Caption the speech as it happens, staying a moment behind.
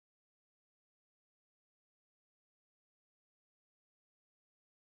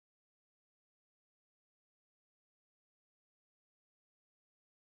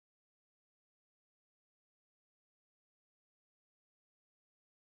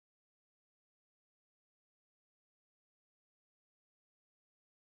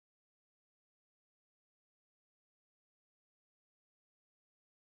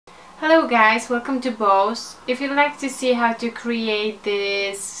Hello guys, welcome to BAWS. If you'd like to see how to create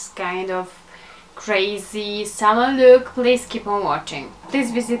this kind of crazy summer look, please keep on watching.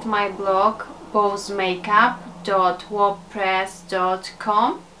 Please visit my blog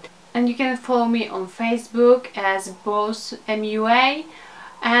bawsmakeup.wordpress.com, and you can follow me on Facebook as BAWS Mua,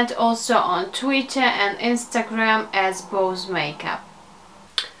 and also on Twitter and Instagram as BAWS Makeup.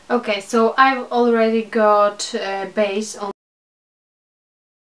 Okay, so I've already got a base on.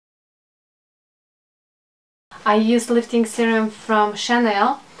 I use lifting serum from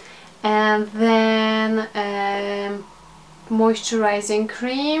Chanel, and then moisturizing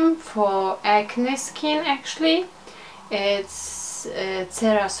cream for acne skin. Actually, it's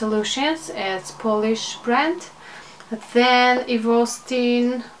Cera Solutions, it's Polish brand. Then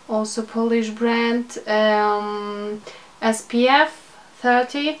Ivostin, also Polish brand, SPF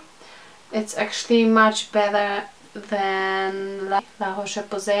 30. It's actually much better than La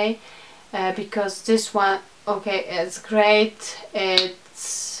Roche-Posay, because this one, okay, it's great,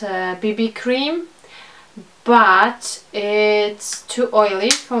 it's BB cream, but it's too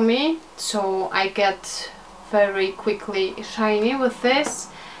oily for me, so I get very quickly shiny with this,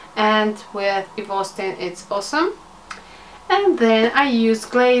 and with Ivostin it's awesome. And then I use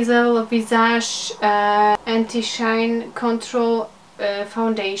Glazel Visage Anti-Shine Control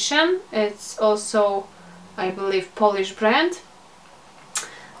foundation. It's also, I believe, Polish brand.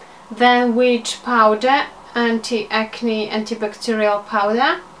 Then witch powder, anti-acne, antibacterial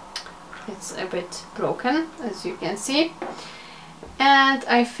powder. It's a bit broken, as you can see. And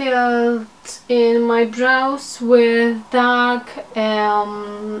I filled in my brows with dark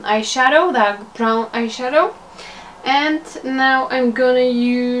eyeshadow, dark brown eyeshadow. And now I'm gonna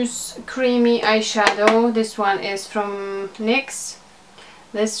use creamy eyeshadow. This one is from NYX.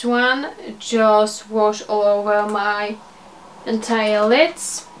 This one just wash all over my entire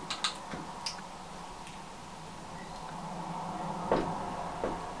lids.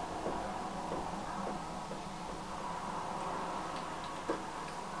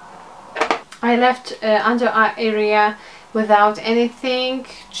 I left under eye area without anything,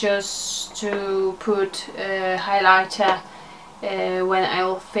 just to put highlighter when I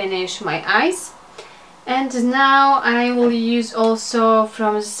will finish my eyes. And now I will use also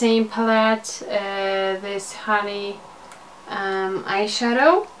from the same palette this honey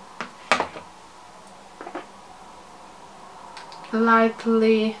eyeshadow,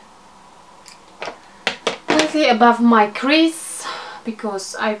 lightly above my crease,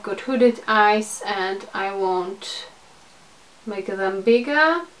 because I've got hooded eyes and I won't make them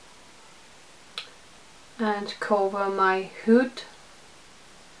bigger, and cover my hood.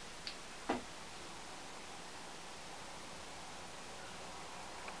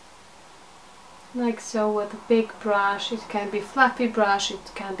 Like so, with a big brush. It can be fluffy brush,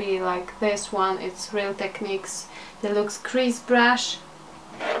 it can be like this one, it's Real Techniques Deluxe Crease Brush.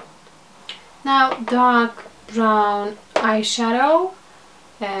 Now dark brown eyeshadow.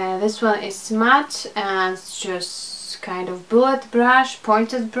 This one is matte and it's just kind of bullet brush,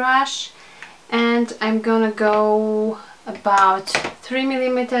 pointed brush, and I'm gonna go about 3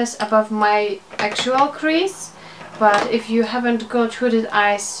 millimeters above my actual crease. But if you haven't got hooded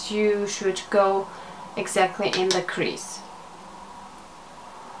eyes, you should go exactly in the crease.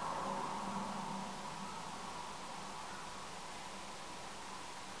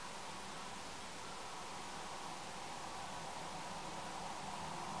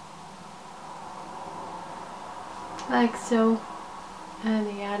 Like so. And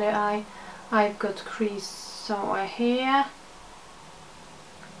the other eye, I've got crease somewhere here,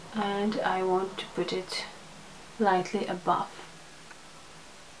 and I want to put it lightly above.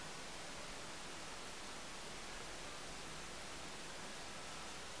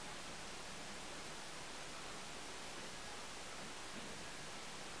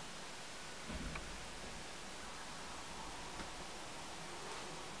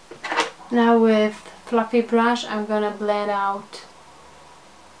 Now with fluffy brush I'm gonna blend out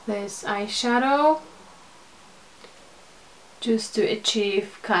this eyeshadow, just to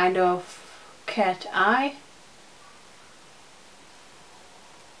achieve kind of cat eye.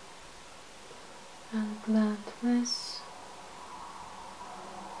 And blend this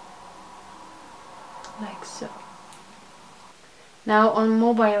like so. Now on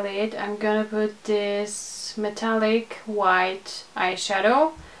mobile lid I'm gonna put this metallic white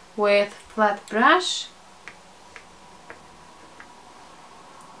eyeshadow with flat brush.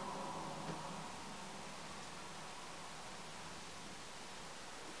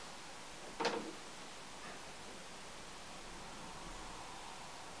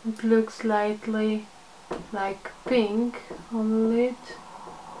 It looks slightly like pink on the lid.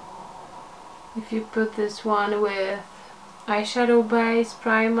 If you put this one with eyeshadow base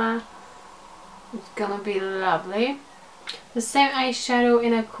primer, it's gonna be lovely. The same eyeshadow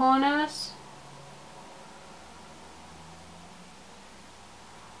in the corners.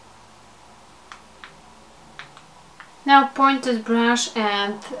 Now pointed brush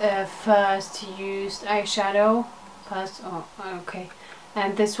and first used eyeshadow. Okay.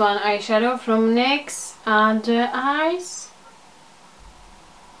 And this one eyeshadow from NYX under eyes.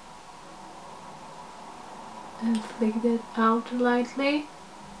 And flick that out lightly.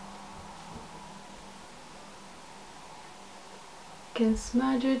 Can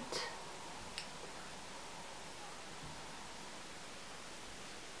smudge it.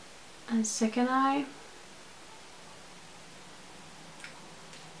 And second eye.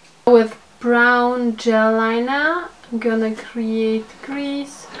 With brown gel liner, I'm gonna create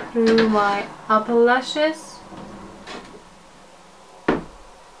crease through my upper lashes.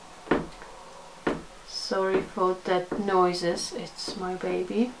 Sorry for that noises, it's my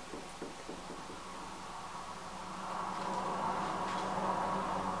baby.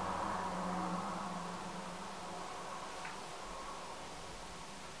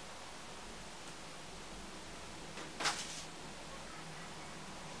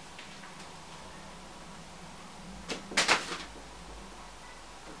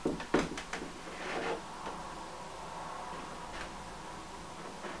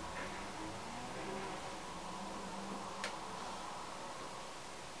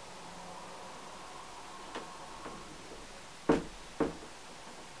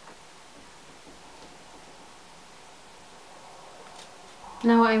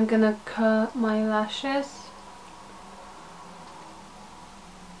 Now I'm gonna curl my lashes.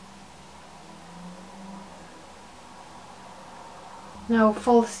 Now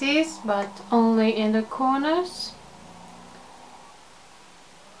falsies, but only in the corners.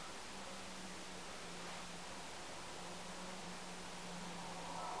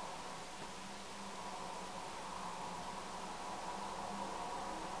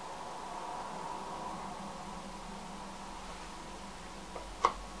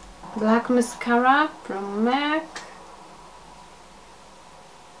 Black mascara from MAC.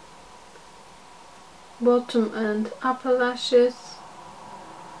 Bottom and upper lashes.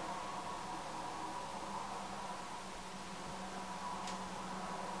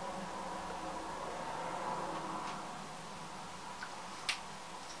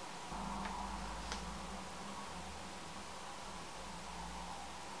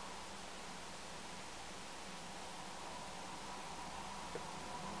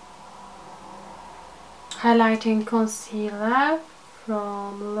 Highlighting concealer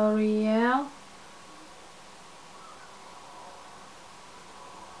from L'Oreal.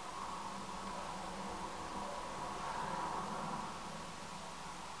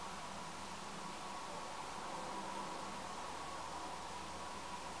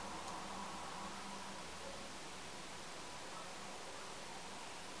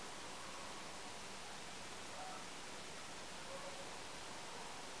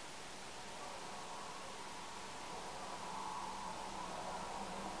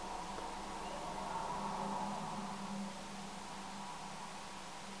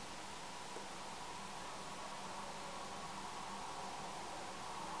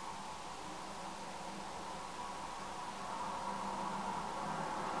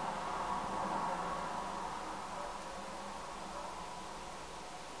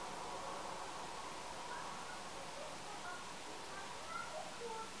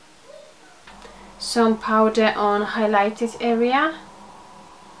 Some powder on highlighted area.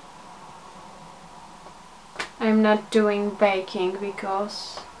 I'm not doing baking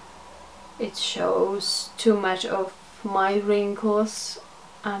because it shows too much of my wrinkles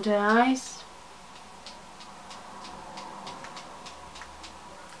under eyes.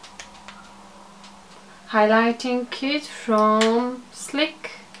 Highlighting kit from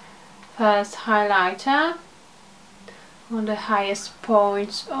Slick. First highlighter on the highest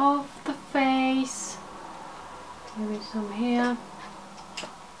points of the face. Maybe some here.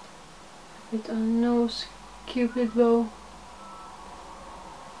 A bit on nose, cupid bow.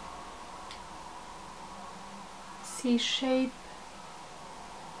 C shape.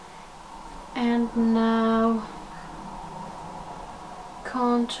 And now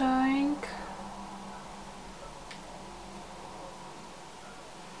contouring.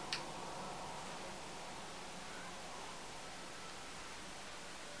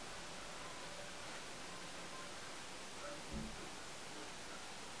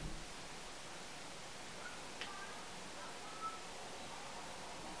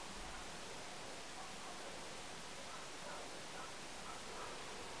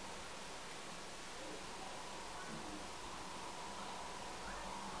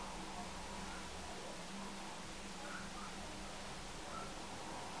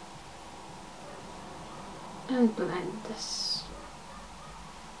 and blend this.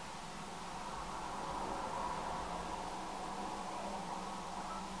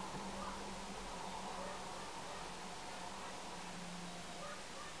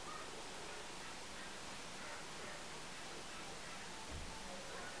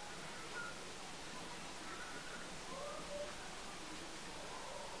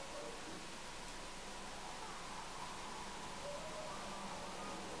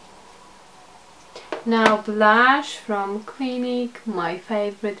 Now blush from Clinique, my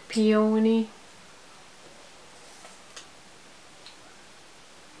favorite Peony.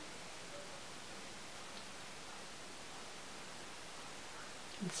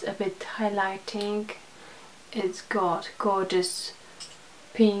 It's a bit highlighting. It's got gorgeous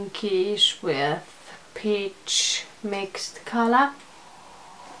pinkish with peach mixed color.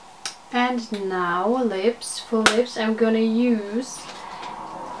 And now lips, for lips I'm gonna use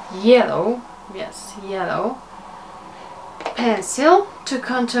yellow, yes, yellow pencil to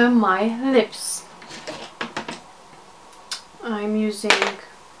contour my lips. I'm using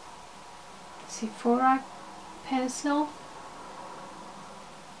Sephora pencil.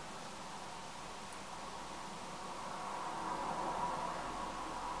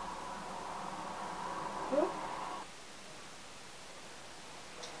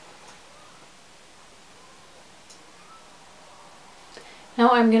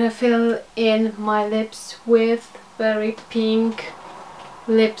 Now I'm gonna fill in my lips with very pink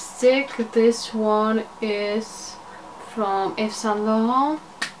lipstick. This one is from Yves Saint Laurent,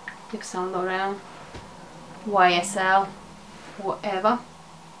 YSL, whatever.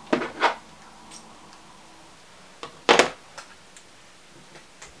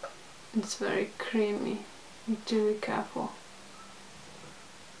 It's very creamy. You need to be careful.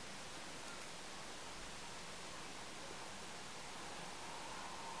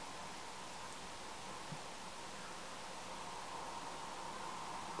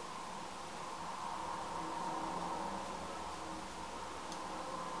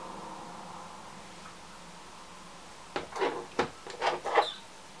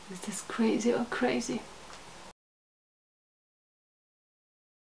 Is this crazy or crazy?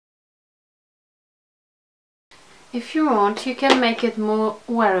 If you want, you can make it more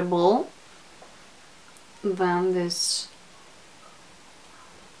wearable than this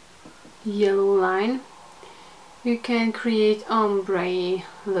yellow line. You can create ombre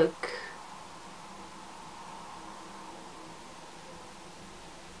look.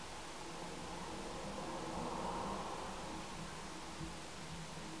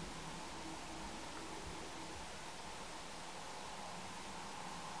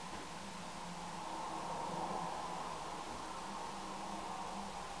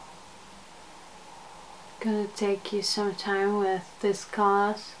 Gonna take you some time with this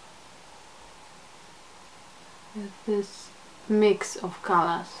colors, with this mix of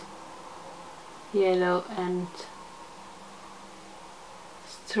colors, yellow and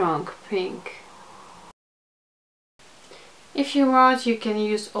strong pink. If you want, you can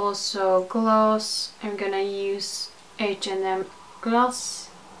use also gloss. I'm gonna use H&M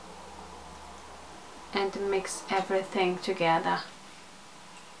gloss and mix everything together.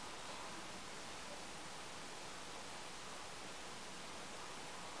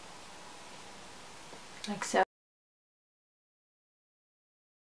 Like so.